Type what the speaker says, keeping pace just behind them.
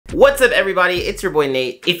What's up everybody, it's your boy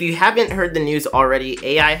Nate. If you haven't heard the news already,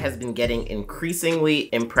 AI has been getting increasingly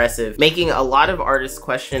impressive, making a lot of artists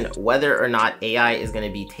question whether or not AI is going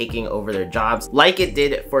to be taking over their jobs like it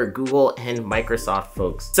did for Google and Microsoft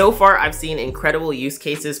folks. So far, I've seen incredible use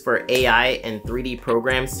cases for AI and 3D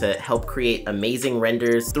programs to help create amazing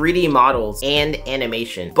renders, 3D models, and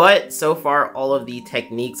animation. But so far, all of the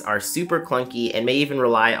techniques are super clunky and may even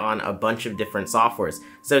rely on a bunch of different softwares.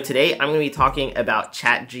 So today, I'm going to be talking about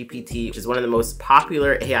ChatGPT, which is one of the most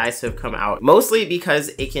popular AIs to have come out, mostly because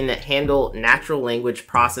it can handle natural language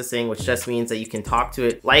processing, which just means that you can talk to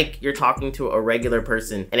it like you're talking to a regular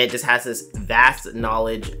person, and it just has this vast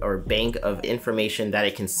knowledge or bank of information that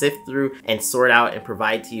it can sift through and sort out and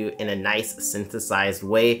provide to you in a nice synthesized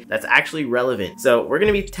way that's actually relevant. So we're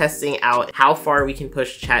going to be testing out how far we can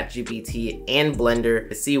push ChatGPT and Blender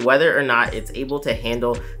to see whether or not it's able to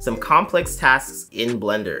handle some complex tasks in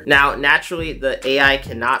Blender. Now, naturally, the AI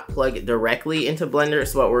cannot plug directly into Blender,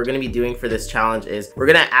 so what we're going to be doing for this challenge is we're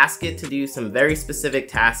going to ask it to do some very specific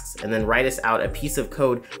tasks and then write us out a piece of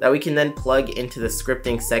code that we can then plug into the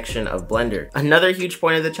scripting section of Blender. Another huge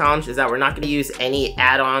point of the challenge is that we're not going to use any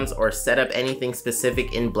add-ons or set up anything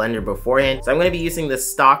specific in Blender beforehand, so I'm going to be using the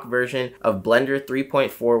stock version of Blender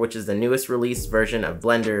 3.4, which is the newest released version of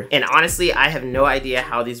Blender, and honestly, I have no idea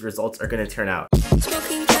how these results are going to turn out.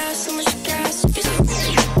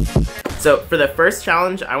 So for the first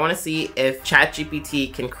challenge, I want to see if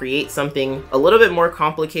ChatGPT can create something a little bit more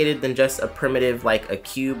complicated than just a primitive like a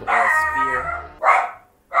cube or a sphere.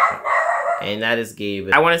 And that is Gabe.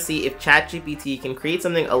 I want to see if ChatGPT can create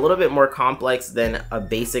something a little bit more complex than a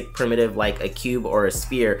basic primitive like a cube or a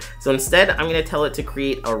sphere. So instead, I'm going to tell it to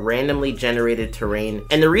create a randomly generated terrain.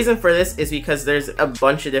 And the reason for this is because there's a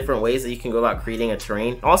bunch of different ways that you can go about creating a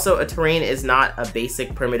terrain. Also, a terrain is not a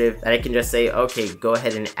basic primitive that I can just say, okay, go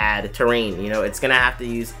ahead and add terrain. You know, it's going to have to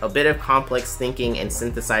use a bit of complex thinking and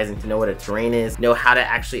synthesizing to know what a terrain is, know how to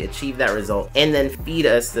actually achieve that result, and then feed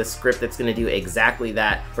us the script that's going to do exactly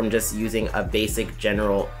that from just using a basic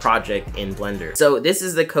general project in Blender. So this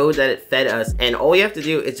is the code that it fed us, and all we have to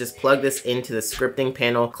do is just plug this into the scripting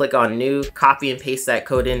panel, click on new, copy and paste that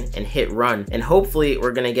code in, and hit run. And hopefully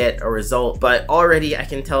we're gonna get a result, but already I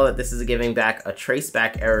can tell that this is giving back a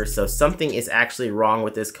traceback error, so something is actually wrong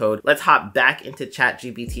with this code. Let's hop back into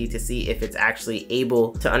ChatGPT to see if it's actually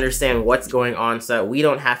able to understand what's going on so that we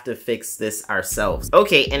don't have to fix this ourselves.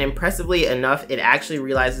 Okay, and impressively enough, it actually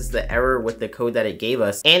realizes the error with the code that it gave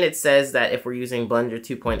us, and it says that if we're using Blender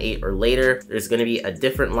 2.8 or later, there's going to be a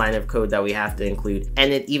different line of code that we have to include,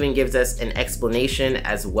 and it even gives us an explanation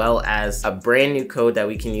as well as a brand new code that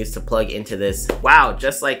we can use to plug into this. Wow,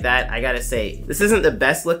 just like that, I gotta say, this isn't the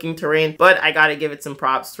best looking terrain, but I gotta give it some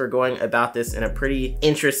props for going about this in a pretty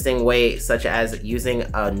interesting way, such as using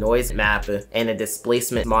a noise map and a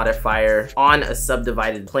displacement modifier on a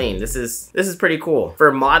subdivided plane. This is pretty cool.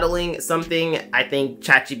 For modeling something, I think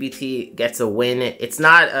ChatGPT gets a win. It's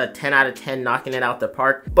not a 10 out of 10 knocking it out the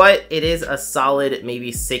park, but it is a solid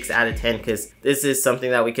maybe 6 out of 10 because this is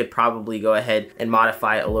something that we could probably go ahead and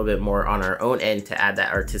modify a little bit more on our own end to add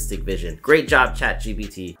that artistic vision. Great job,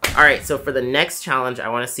 ChatGPT. All right, so for the next challenge, I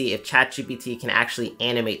want to see if ChatGPT can actually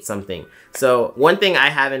animate something. So one thing I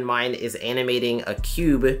have in mind is animating a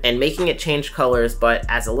cube and making it change colors, but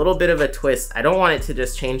as a little bit of a twist, I don't want it to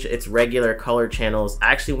just change its regular color channels.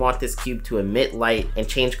 I actually want this cube to emit light and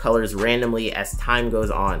change colors randomly as time goes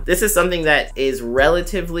on. This is something that is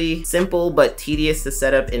relatively simple but tedious to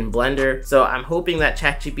set up in Blender, so I'm hoping that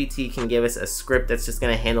ChatGPT can give us a script that's just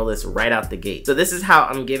going to handle this right out the gate. So this is how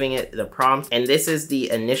I'm giving it the prompt, and this is the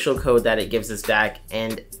initial code that it gives us back,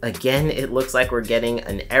 and again it looks like we're getting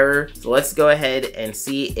an error. So let's go ahead and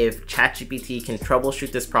see if ChatGPT can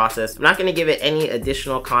troubleshoot this process. I'm not going to give it any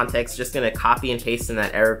additional context, just going to copy and paste in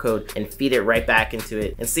that error code and feed it right back into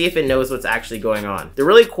it and see if it knows what's actually going on. The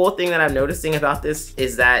really cool thing that I'm noticing about this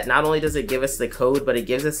is that not only does it give us the code, but it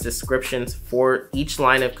gives us descriptions for each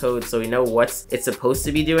line of code so we know what it's supposed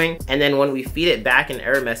to be doing. And then when we feed it back an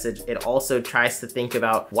error message, it also tries to think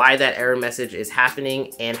about why that error message is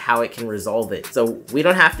happening and how it can resolve it. So we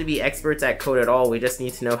don't have to be experts at code at all. We just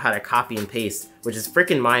need to know how to copy and paste, which is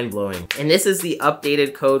freaking mind-blowing. And this is the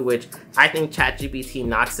updated code, which I think ChatGPT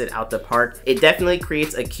knocks it out the park. It definitely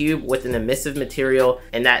creates a cube with an emissive material,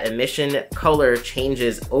 and that emission color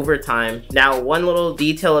changes over time. Now, one little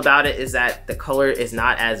detail about it is that the color is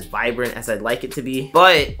not as vibrant as I'd like it to be,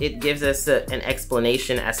 but it gives us an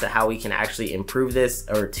explanation as to how we can actually improve this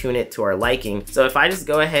or tune it to our liking. So if I just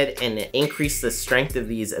go ahead and increase the strength of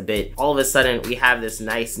these a bit, all of a sudden we have this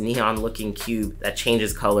nice neon looking cube that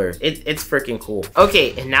changes color. It's freaking cool. cool.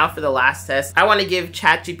 Okay, and now for the last test, I want to give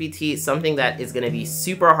ChatGPT something that is going to be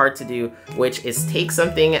super hard to do, which is take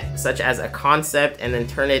something such as a concept and then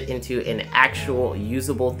turn it into an actual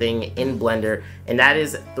usable thing in Blender, and that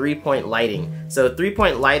is 3-point lighting. So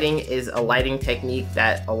 3-point lighting is a lighting technique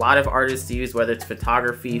that a lot of artists use, whether it's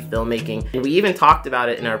photography, filmmaking, and we even talked about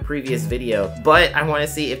it in our previous video. But I want to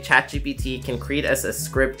see if ChatGPT can create us a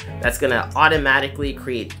script that's going to automatically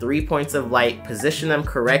create 3 points of light, position them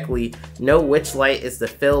correctly, know which light is the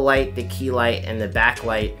fill light, the key light, and the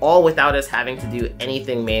backlight, all without us having to do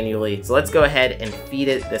anything manually. So let's go ahead and feed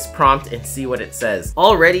it this prompt and see what it says.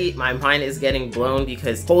 Already my mind is getting blown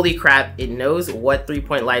because holy crap, it knows what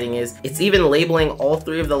 3-point lighting is. It's even labeling all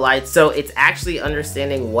 3 of the lights, so it's actually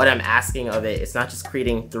understanding what I'm asking of it. It's not just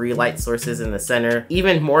creating 3 light sources in the center.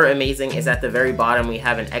 Even more amazing is at the very bottom we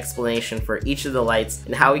have an explanation for each of the lights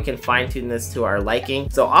and how we can fine-tune this to our liking.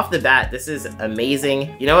 So off the bat, this is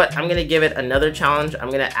amazing. You know what? I'm gonna give it another challenge. I'm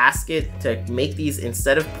gonna ask it to make these,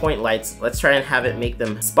 instead of point lights, let's try and have it make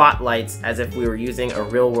them spotlights as if we were using a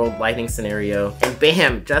real-world lighting scenario. And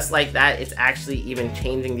bam, just like that, it's actually even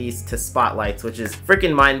changing these to spotlights, which is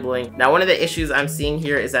freaking mind-blowing. Now, one of the issues I'm seeing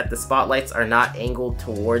here is that the spotlights are not angled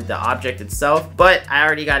toward the object itself, but I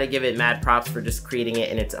already gotta give it mad props for just creating it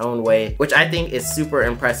in its own way, which I think is super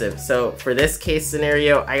impressive. So for this case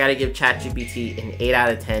scenario, I gotta give ChatGPT an 8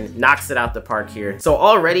 out of 10. Knocks it out the park here. So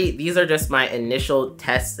already, these are just my initial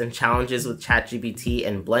tests and challenges with ChatGPT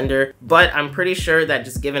and Blender, but I'm pretty sure that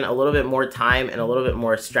just given a little bit more time and a little bit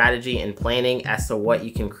more strategy and planning as to what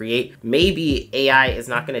you can create, maybe AI is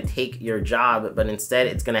not gonna take your job, but instead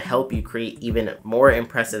it's gonna help you create even more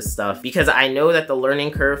impressive stuff, because I know that the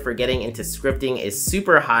learning curve for getting into scripting is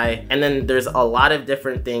super high, and then there's a lot of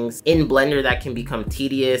different things in Blender that can become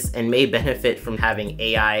tedious and may benefit from having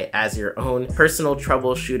AI as your own personal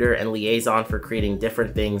troubleshooter and liaison for creating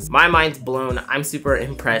different things. My mind's blown. I'm super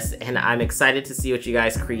impressed, and I'm excited to see what you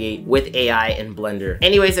guys create with AI in Blender.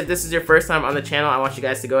 Anyways, if this is your first time on the channel, I want you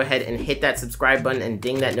guys to go ahead and hit that subscribe button and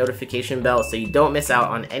ding that notification bell so you don't miss out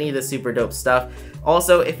on any of the super dope stuff.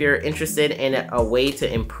 Also, if you're interested in a way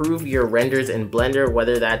to improve your renders in Blender,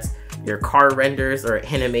 whether that's your car renders or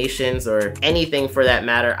animations or anything for that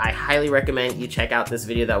matter, I highly recommend you check out this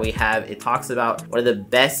video that we have. It talks about one of the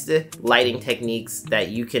best lighting techniques that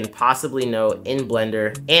you can possibly know in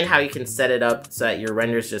Blender and how you can set it up so that your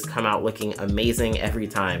renders just come out looking amazing every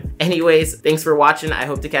time. Anyways, thanks for watching. I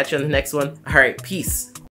hope to catch you on the next one. All right, peace.